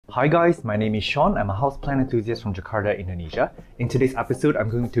Hi guys, my name is Sean. I'm a houseplant enthusiast from Jakarta, Indonesia. In today's episode, I'm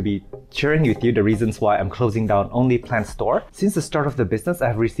going to be sharing with you the reasons why I'm closing down Onlyplants store. Since the start of the business,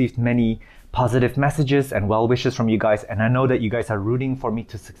 I've received many positive messages and well wishes from you guys, and I know that you guys are rooting for me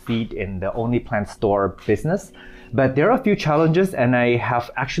to succeed in the Onlyplants store business. But there are a few challenges, and I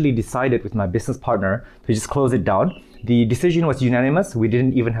have actually decided with my business partner to just close it down. The decision was unanimous. We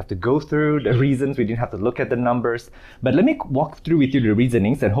didn't even have to go through the reasons. We didn't have to look at the numbers. But let me walk through with you the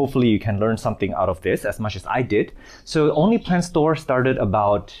reasonings, and hopefully you can learn something out of this as much as I did. So Onlyplants store started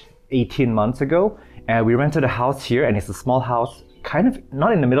about 18 months ago, and we rented a house here, and it's a small house, kind of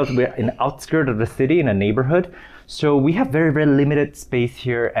not in the middle, we're in the outskirts of the city in a neighborhood. So we have very, very limited space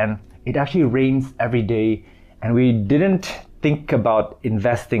here, and it actually rains every day. And we didn't think about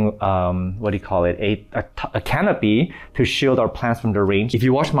investing, a canopy to shield our plants from the rain. If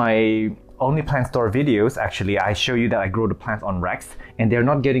you watch my Onlyplant store videos, actually, I show you that I grow the plants on racks, and they're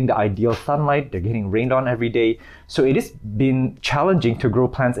not getting the ideal sunlight. They're getting rained on every day. So it has been challenging to grow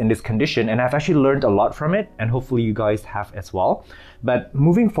plants in this condition, and I've actually learned a lot from it, and hopefully you guys have as well. But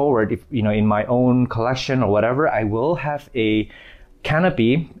moving forward, if in my own collection or whatever, I will have a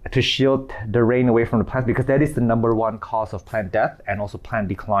canopy to shield the rain away from the plants, because that is the #1 cause of plant death and also plant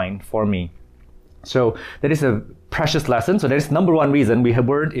decline for me. So that is a precious lesson. So that is #1 reason we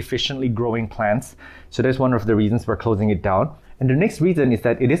weren't efficiently growing plants. So that's one of the reasons we're closing it down. And the next reason is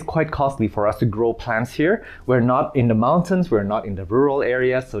that it is quite costly for us to grow plants here. We're not in the mountains, we're not in the rural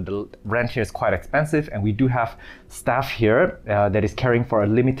areas, so the rent here is quite expensive, and we do have staff here that is caring for a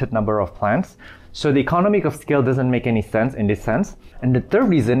limited number of plants. So the economic of scale doesn't make any sense in this sense. And the third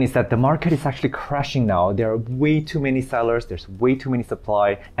reason is that the market is actually crashing now. There are way too many sellers, there's way too many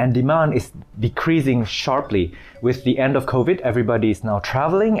supply, and demand is decreasing sharply. With the end of COVID, everybody is now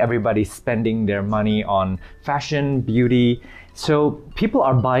traveling, everybody's spending their money on fashion, beauty. So people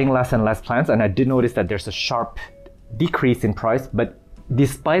are buying less and less plants, and I did notice that there's a sharp decrease in price, but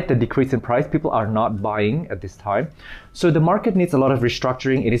despite the decrease in price, people are not buying at this time. So the market needs a lot of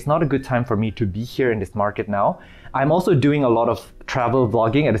restructuring. It is not a good time for me to be here in this market now. I'm also doing a lot of travel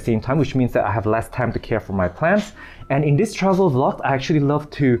vlogging at the same time, which means that I have less time to care for my plants. And in this travel vlog, I actually love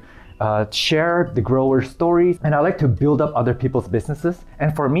to share the grower stories, and I like to build up other people's businesses.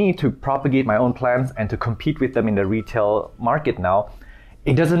 And for me to propagate my own plants and to compete with them in the retail market now,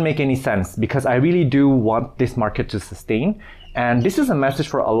 it doesn't make any sense, because I really do want this market to sustain. And this is a message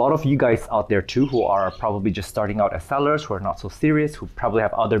for a lot of you guys out there too, who are probably just starting out as sellers, who are not so serious, who probably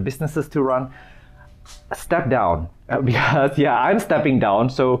have other businesses to run. Step down, because I'm stepping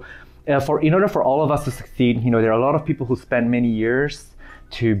down. So in order for all of us to succeed, there are a lot of people who spend many years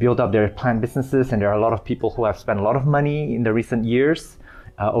to build up their plant businesses, and there are a lot of people who have spent a lot of money in the recent years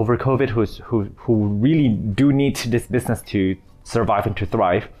over COVID who really do need this business to survive and to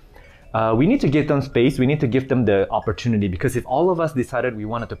thrive. We need to give them space, we need to give them the opportunity, because if all of us decided we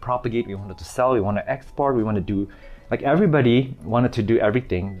wanted to propagate, we wanted to sell, we want to export, we want to do, like everybody wanted to do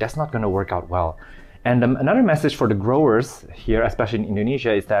everything, that's not going to work out well. And another message for the growers here, especially in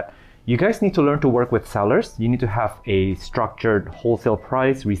Indonesia, is that you guys need to learn to work with sellers. You need to have a structured wholesale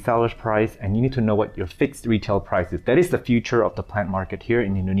price, reseller's price, and you need to know what your fixed retail price is. That is the future of the plant market here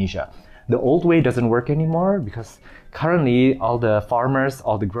in Indonesia. The old way doesn't work anymore, because currently all the farmers,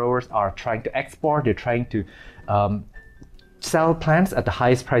 all the growers are trying to export. They're trying to sell plants at the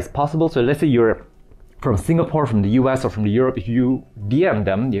highest price possible. So let's say you're from Singapore, from the US, or from Europe. If you DM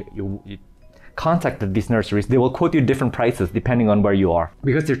them, you contact these nurseries, they will quote you different prices depending on where you are,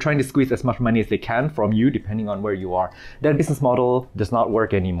 because they're trying to squeeze as much money as they can from you depending on where you are. That business model does not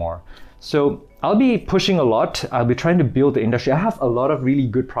work anymore. So I'll be pushing a lot. I'll be trying to build the industry. I have a lot of really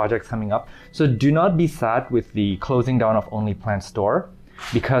good projects coming up. So do not be sad with the closing down of Onlyplants store,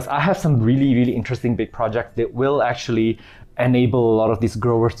 because I have some really, really interesting big projects that will actually enable a lot of these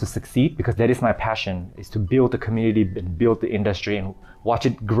growers to succeed, because that is my passion, is to build the community and build the industry and watch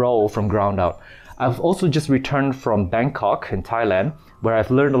it grow from ground up. I've also just returned from Bangkok in Thailand, where I've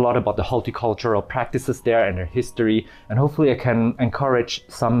learned a lot about the horticultural practices there and their history, and hopefully I can encourage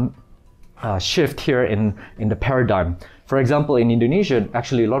some shift here in the paradigm. For example, in Indonesia,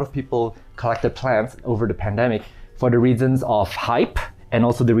 actually a lot of people collected plants over the pandemic for the reasons of hype, and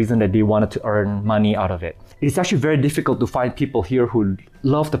also the reason that they wanted to earn money out of it. It's actually very difficult to find people here who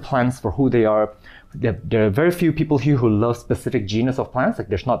love the plants for who they are. There are very few people here who love specific genus of plants. Like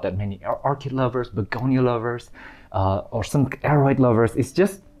there's not that many orchid lovers, begonia lovers, or some aroid lovers. It's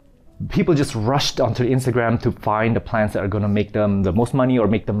just people just rushed onto Instagram to find the plants that are going to make them the most money or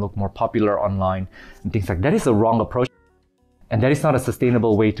make them look more popular online and things like that. That is a wrong approach. And that is not a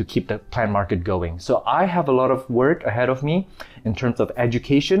sustainable way to keep the plant market going. So I have a lot of work ahead of me in terms of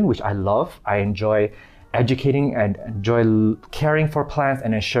education, which I love. I enjoy educating and enjoy caring for plants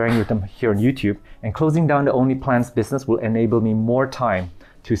and then sharing with them here on YouTube. And closing down the Onlyplants business will enable me more time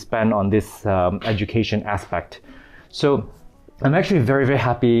to spend on this education aspect. So I'm actually very, very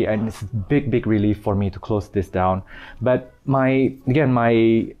happy, and it's a big, big relief for me to close this down. But my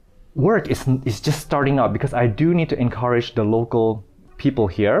work is just starting out, because I do need to encourage the local people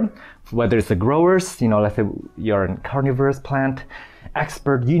here, whether it's the growers, let's say you're a carnivorous plant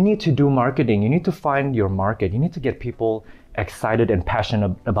expert, you need to do marketing. You need to find your market. You need to get people excited and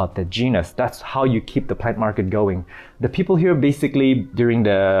passionate about the genus. That's how you keep the plant market going. The people here, basically during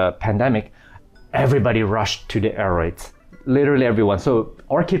the pandemic, everybody rushed to the aeroids. Literally everyone. So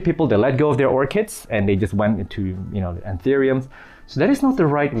orchid people, they let go of their orchids and they just went into, anthuriums. So that is not the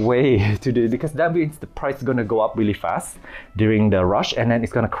right way to do it, because that means the price is going to go up really fast during the rush, and then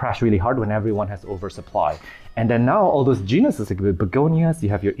it's going to crash really hard when everyone has oversupply. And then now all those genuses, like the begonias, you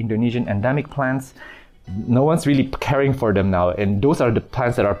have your Indonesian endemic plants, no one's really caring for them now. And those are the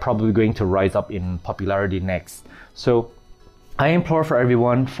plants that are probably going to rise up in popularity next. So I implore for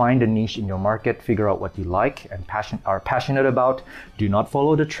everyone, find a niche in your market, figure out what you like and are passionate about. Do not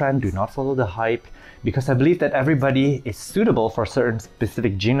follow the trend, do not follow the hype, because I believe that everybody is suitable for certain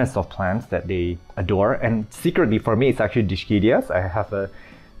specific genus of plants that they adore. And secretly for me, it's actually Dischidias. I have a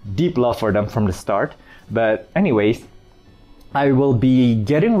deep love for them from the start. But anyways, I will be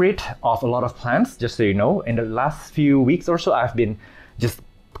getting rid of a lot of plants, just so you know. In the last few weeks or so, I've been just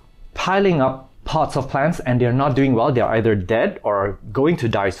piling up pots of plants, and they're not doing well. They're either dead or going to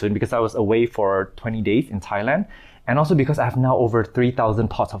die soon, because I was away for 20 days in Thailand. And also because I have now over 3,000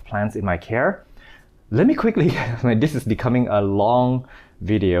 pots of plants in my care. Let me quickly, this is becoming a long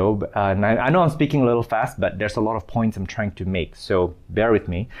video, and I know I'm speaking a little fast, but there's a lot of points I'm trying to make, so bear with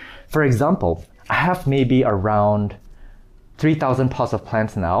me. For example, I have maybe around 3,000 pots of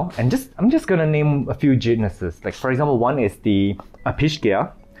plants now, and I'm just gonna name a few genuses. Like for example, one is the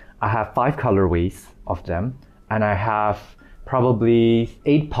Apishkia. I have 5 colorways of them, and I have probably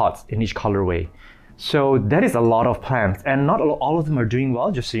 8 pots in each colorway. So that is a lot of plants, and not all of them are doing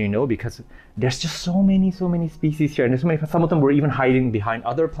well, just so you know, because there's just so many species here, and some of them were even hiding behind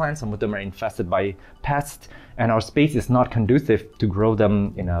other plants. Some of them are infested by pests, and our space is not conducive to grow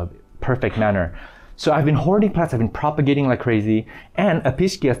them in a perfect manner. So I've been hoarding plants, I've been propagating like crazy, and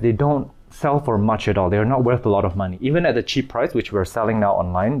Apishkias, they don't sell for much at all. They're not worth a lot of money. Even at the cheap price, which we're selling now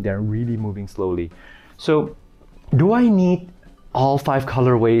online, they're really moving slowly. So do I need all 5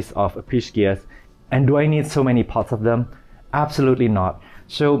 colorways of Apishkias? And do I need so many pots of them? Absolutely not.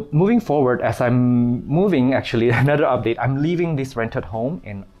 So moving forward, as I'm moving, actually another update, I'm leaving this rented home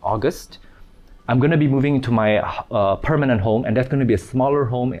in August. I'm going to be moving into my permanent home, and that's going to be a smaller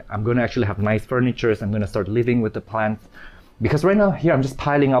home. I'm going to actually have nice furniture. I'm going to start living with the plants, because right now here I'm just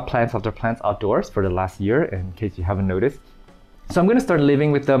piling up plants after plants outdoors for the last year, in case you haven't noticed. So I'm going to start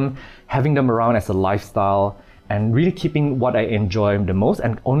living with them, having them around as a lifestyle, and really keeping what I enjoy the most,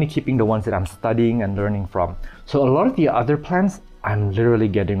 and only keeping the ones that I'm studying and learning from. So a lot of the other plants, I'm literally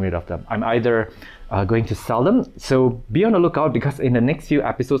getting rid of them. I'm either going to sell them. So be on the lookout, because in the next few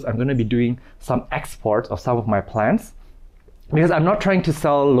episodes, I'm going to be doing some exports of some of my plants, because I'm not trying to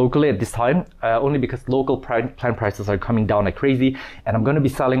sell locally at this time, only because local plant prices are coming down like crazy, and I'm going to be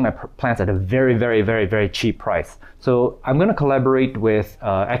selling my plants at a very, very, very, very cheap price. So I'm going to collaborate with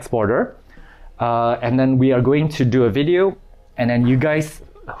exporter, and then we are going to do a video, and then you guys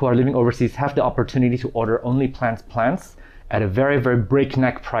who are living overseas have the opportunity to order Onlyplants plants at a very, very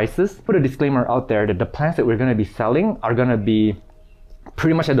breakneck prices. Put a disclaimer out there that the plants that we're going to be selling are going to be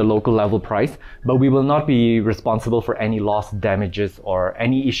pretty much at the local level price, but we will not be responsible for any loss, damages, or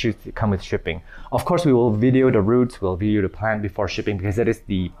any issues that come with shipping. Of course, we will video the roots, we'll video the plant before shipping, because that is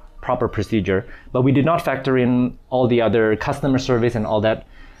the proper procedure, but we did not factor in all the other customer service and all that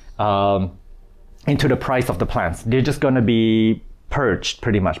into the price of the plants. They're just going to be purged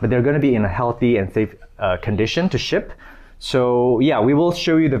pretty much, but they're going to be in a healthy and safe condition to ship. So yeah, we will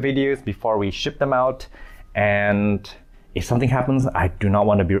show you the videos before we ship them out. And if something happens, I do not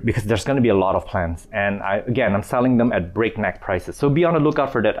want to be, because there's going to be a lot of plants, and I'm selling them at breakneck prices. So be on the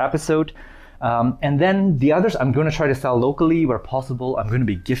lookout for that episode. And then the others, I'm going to try to sell locally where possible. I'm going to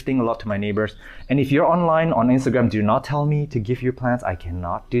be gifting a lot to my neighbors. And if you're online on Instagram, do not tell me to give you plants. I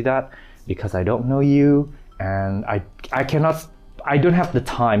cannot do that, because I don't know you, and I don't have the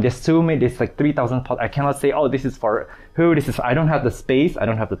time. There's so many, there's like 3,000 pots. I cannot say, oh, this is for who, I don't have the space, I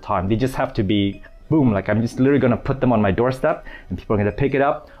don't have the time. They just have to be, boom, like I'm just literally gonna put them on my doorstep and people are gonna pick it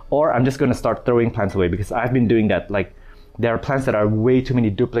up, or I'm just gonna start throwing plants away, because I've been doing that. Like There are plants that are way too many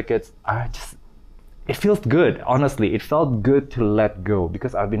duplicates. It feels good, honestly. It felt good to let go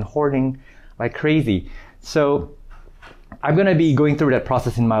because I've been hoarding like crazy. So I'm gonna be going through that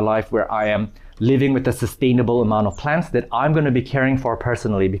process in my life where I am living with a sustainable amount of plants that I'm gonna be caring for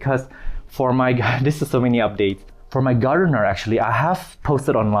personally, because for my, this is so many updates. For my gardener, actually, I have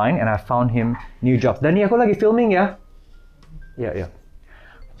posted online and I found him new jobs. Dani, aku lagi filming ya? Yeah.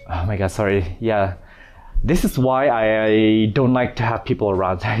 Oh my God, sorry. Yeah. This is why I don't like to have people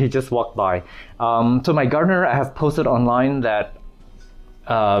around. He just walked by. So my gardener, I have posted online that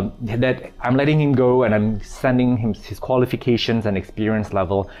that I'm letting him go and I'm sending him his qualifications and experience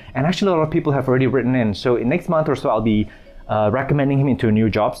level. And actually a lot of people have already written in. So in next month or so, I'll be recommending him into a new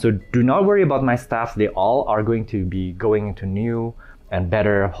job. So do not worry about my staff. They all are going to be going into new and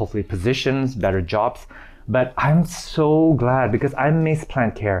better, hopefully, positions, better jobs. But I'm so glad because I miss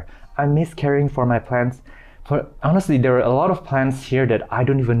plant care. I miss caring for my plants. Honestly, there are a lot of plants here that I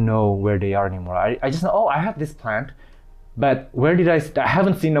don't even know where they are anymore. I just know, oh, I have this plant, but where did I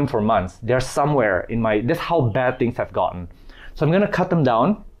haven't seen them for months. They're somewhere in my, that's how bad things have gotten. So I'm gonna cut them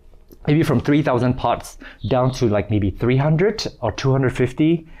down, maybe from 3,000 pots down to like maybe 300 or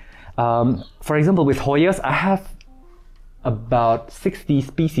 250. For example, with Hoyas, I have about 60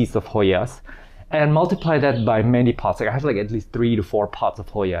 species of Hoyas, and multiply that by many pots. Like I have like at least 3 to 4 pots of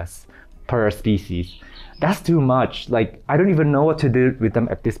Hoyas per species. That's too much. Like I don't even know what to do with them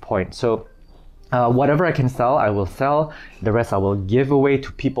at this point. So whatever I can sell, I will sell. The rest I will give away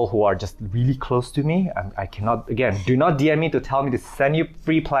to people who are just really close to me. I cannot, again, do not DM me to tell me to send you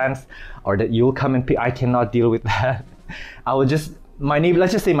free plants or that you'll come and pick. I cannot deal with that. I will just,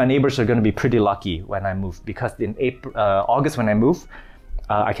 let's just say my neighbors are going to be pretty lucky when I move, because in August when I move,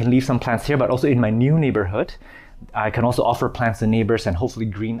 I can leave some plants here, but also in my new neighborhood, I can also offer plants to neighbors and hopefully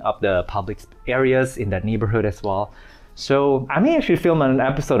green up the public areas in that neighborhood as well. So I may actually film an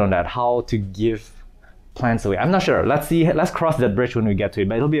episode on that, how to give plants away. I'm not sure. Let's see. Let's cross that bridge when we get to it,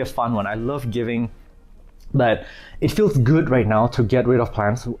 but it'll be a fun one. I love giving, but it feels good right now to get rid of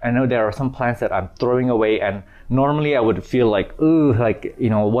plants. I know there are some plants that I'm throwing away, and normally I would feel like, ooh, like, you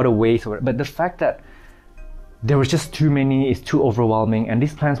know, what a waste. But the fact that there was just too many is too overwhelming, and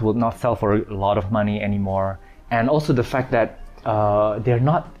these plants will not sell for a lot of money anymore. And also the fact that they're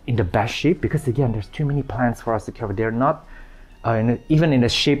not in the best shape, because again, there's too many plants for us to care for. They're not even in a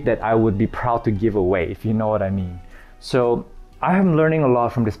shape that I would be proud to give away, if you know what I mean. So I am learning a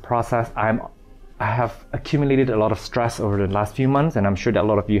lot from this process. I have accumulated a lot of stress over the last few months, and I'm sure that a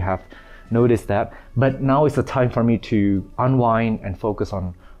lot of you have noticed that. But now is the time for me to unwind and focus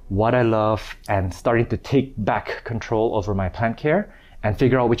on what I love and starting to take back control over my plant care and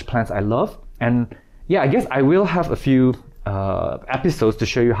figure out which plants I love. And yeah, I guess I will have a few episodes to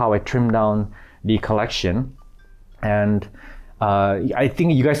show you how I trim down the collection. And I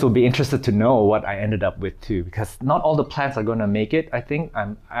think you guys will be interested to know what I ended up with too, because not all the plants are gonna make it. I think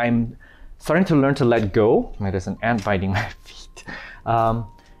I'm starting to learn to let go. There's an ant biting my feet.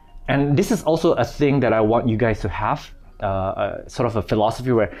 And this is also a thing that I want you guys to have. Sort of a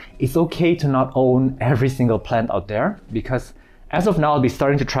philosophy where it's okay to not own every single plant out there, because as of now I'll be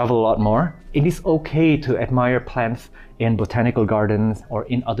starting to travel a lot more. It is okay to admire plants in botanical gardens or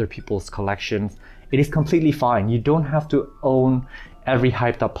in other people's collections. It is completely fine. You don't have to own every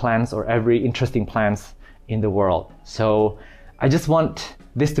hyped up plants or every interesting plants in the world. So I just want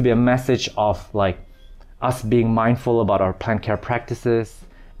this to be a message of like us being mindful about our plant care practices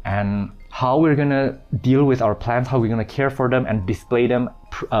and how we're gonna deal with our plants, how we're gonna care for them and display them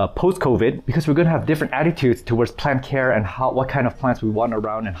post-COVID, because we're gonna have different attitudes towards plant care and what kind of plants we want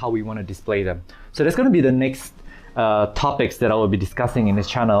around and how we wanna display them. So that's gonna be the next topics that I will be discussing in this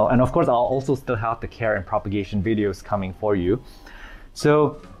channel. And of course, I'll also still have the care and propagation videos coming for you.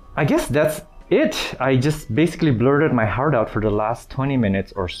 So I guess that's it. I just basically blurted my heart out for the last 20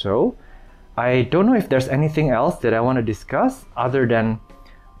 minutes or so. I don't know if there's anything else that I wanna discuss other than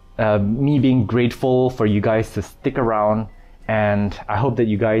me being grateful for you guys to stick around, and I hope that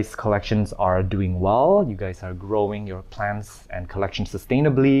you guys' collections are doing well. You guys are growing your plants and collections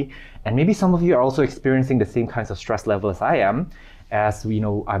sustainably, and maybe some of you are also experiencing the same kinds of stress level as I am. As you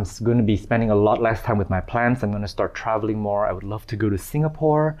know, I'm going to be spending a lot less time with my plants. I'm going to start traveling more. I would love to go to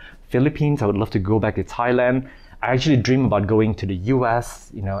Singapore, Philippines. I would love to go back to Thailand. I actually dream about going to the US,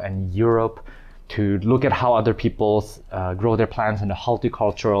 you know, and Europe, to look at how other people grow their plants and the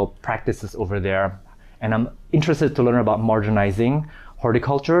horticultural practices over there. And I'm interested to learn about modernizing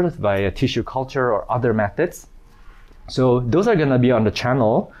horticulture via tissue culture or other methods. So those are gonna be on the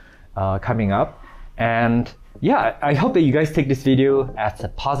channel coming up. And yeah, I hope that you guys take this video as a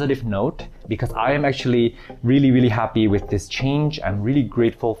positive note, because I am actually really happy with this change. I'm really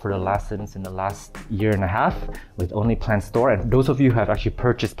grateful for the lessons in the last year and a half with Onlyplants store, and those of you who have actually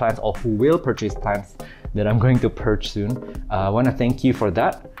purchased plants or who will purchase plants that I'm going to purge soon. I want to thank you for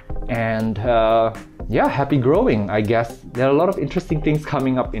that. And yeah, happy growing, I guess. There are a lot of interesting things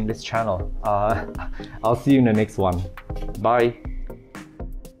coming up in this channel. I'll see you in the next one. Bye.